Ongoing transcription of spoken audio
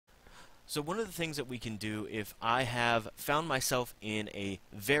So one of the things that we can do if I have found myself in a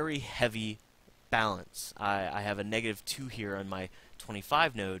very heavy balance, I have a -2 here on my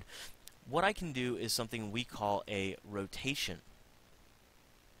 25 node, what I can do is something we call a rotation.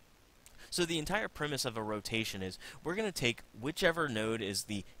 So the entire premise of a rotation is we're going to take whichever node is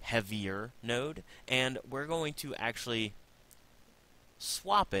the heavier node, and we're going to actually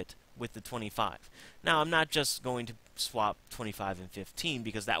swap it with the 25. Now, I'm not just going to swap 25 and 15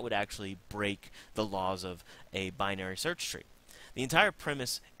 because that would actually break the laws of a binary search tree. The entire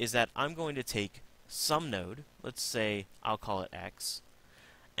premise is that I'm going to take some node, let's say I'll call it X,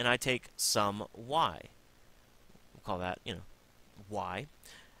 and I take some Y. We'll call that, Y.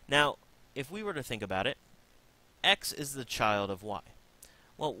 Now, if we were to think about it, X is the child of Y.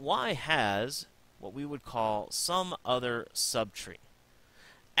 Well, Y has what we would call some other subtree.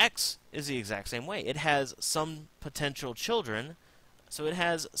 X is the exact same way. It has some potential children, so it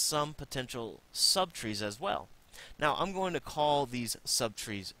has some potential subtrees as well. Now, I'm going to call these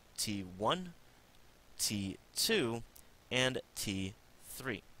subtrees T1, T2, and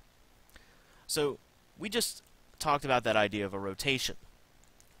T3. So, we just talked about that idea of a rotation.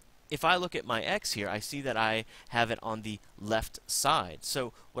 If I look at my X here, I see that I have it on the left side.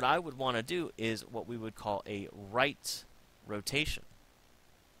 So, what I would want to do is what we would call a right rotation.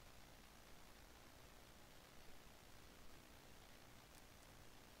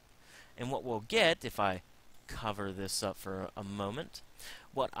 And what we'll get, if I cover this up for a moment,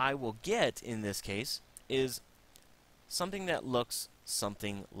 what I will get in this case is something that looks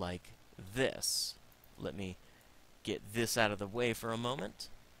something like this. Let me get this out of the way for a moment.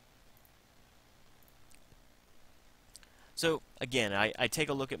 So again, I take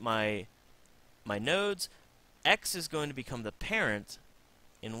a look at my nodes. X is going to become the parent,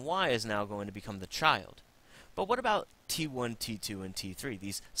 and Y is now going to become the child. But what about T1, T2, and T3,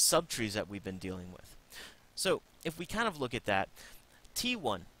 these subtrees that we've been dealing with? So if we kind of look at that,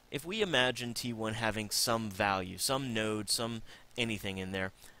 T1, if we imagine T1 having some value, some node, some anything in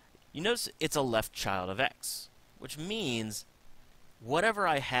there, you notice it's a left child of X, which means whatever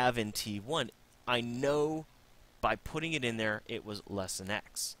I have in T1, I know by putting it in there it was less than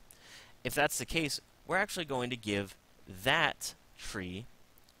X. If that's the case, we're actually going to give that tree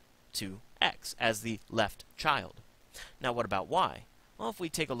to X as the left child. Now what about Y? Well, if we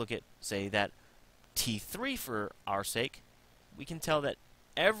take a look at, say, that T3 for our sake, we can tell that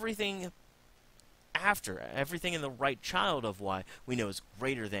everything in the right child of Y, we know is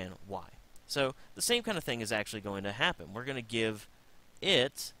greater than Y. So the same kind of thing is actually going to happen. We're going to give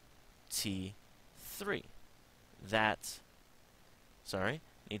it T3. That,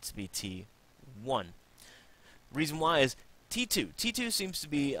 needs to be T1. Reason why is T2. T2 seems to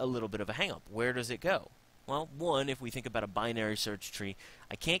be a little bit of a hang-up. Where does it go? Well, one, if we think about a binary search tree,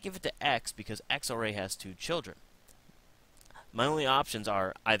 I can't give it to X because X already has 2 children. My only options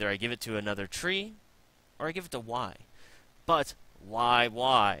are either I give it to another tree or I give it to Y. But why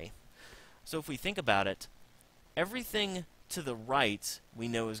Y? So if we think about it, everything to the right we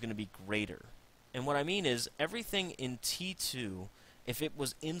know is going to be greater. And what I mean is everything in T2, if it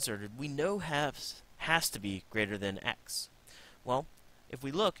was inserted, we know has to be greater than X. Well, if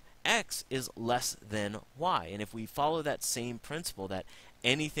we look, X is less than Y. And if we follow that same principle that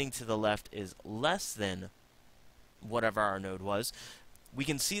anything to the left is less than whatever our node was, we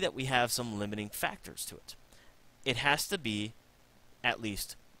can see that we have some limiting factors to it. It has to be at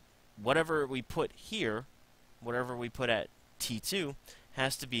least whatever we put here, whatever we put at T2,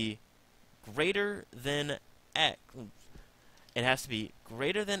 has to be greater than X. It has to be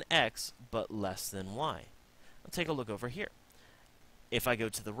greater than X, but less than Y. Let's take a look over here. If I go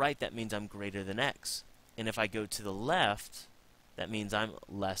to the right, that means I'm greater than X. And if I go to the left, that means I'm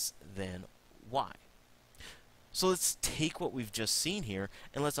less than Y. So let's take what we've just seen here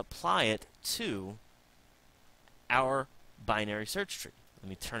and let's apply it to our binary search tree. Let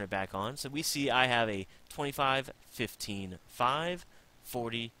me turn it back on. So we see I have a 25, 15, 5,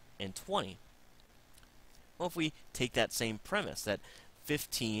 40, and 20. Well, if we take that same premise, that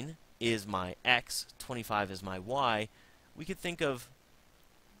 15 is my X, 25 is my Y, we could think of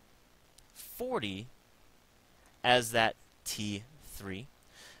 40 as that T3.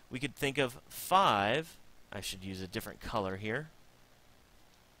 We could think of 5, I should use a different color here.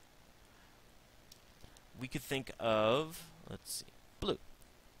 We could think of, let's see, blue.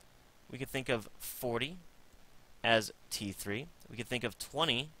 We could think of 40 as T3. We could think of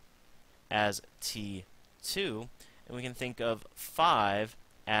 20 as T2. And we can think of 5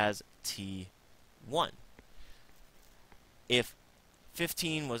 as T1. If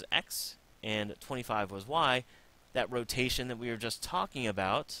 15 was X and 25 was Y, that rotation that we were just talking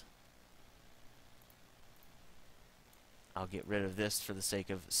about I'll get rid of this for the sake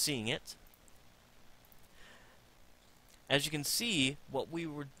of seeing it. As you can see, what we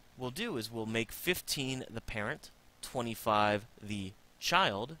will do is we'll make 15 the parent, 25 the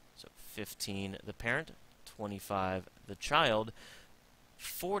child. So 15 the parent, 25 the child.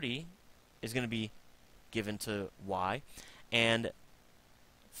 40 is going to be given to y, and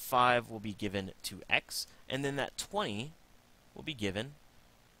 5 will be given to x, and then that 20 will be given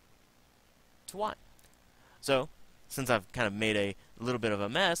to y. So, since I've kind of made a little bit of a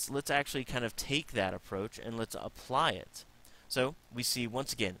mess, let's actually kind of take that approach and let's apply it. So, we see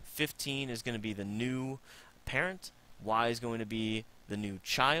once again, 15 is going to be the new parent, y is going to be the new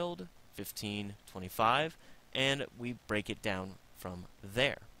child, 15, 25, and we break it down from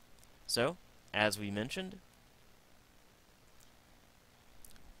there. So, as we mentioned,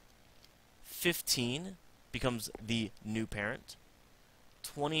 15 becomes the new parent,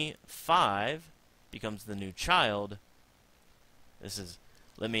 25 becomes the new child. This is,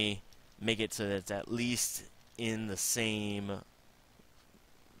 let me make it so that it's at least in the same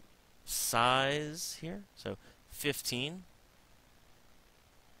size here. So 15,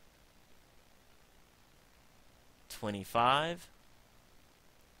 25,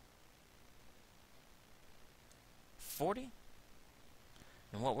 40.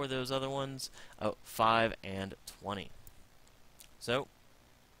 And what were those other ones? Oh, 5 and 20. So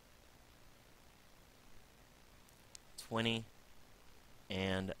 20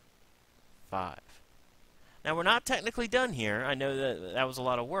 and 5. Now, we're not technically done here. I know that that was a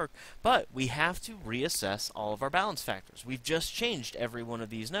lot of work, but we have to reassess all of our balance factors. We've just changed every one of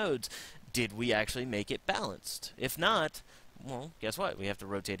these nodes. Did we actually make it balanced? If not, well, guess what? We have to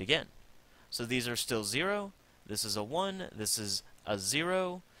rotate again. So these are still 0. This is a 1. This is a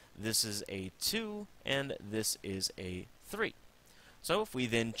 0. This is a 2. And this is a 3. So if we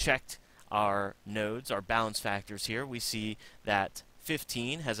then checked our nodes, our balance factors here, we see that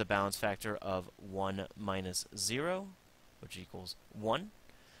 15 has a balance factor of 1 minus 0, which equals 1.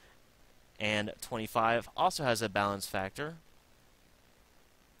 And 25 also has a balance factor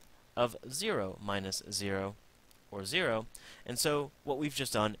of 0 minus 0, or 0. And so what we've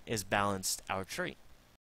just done is balanced our tree.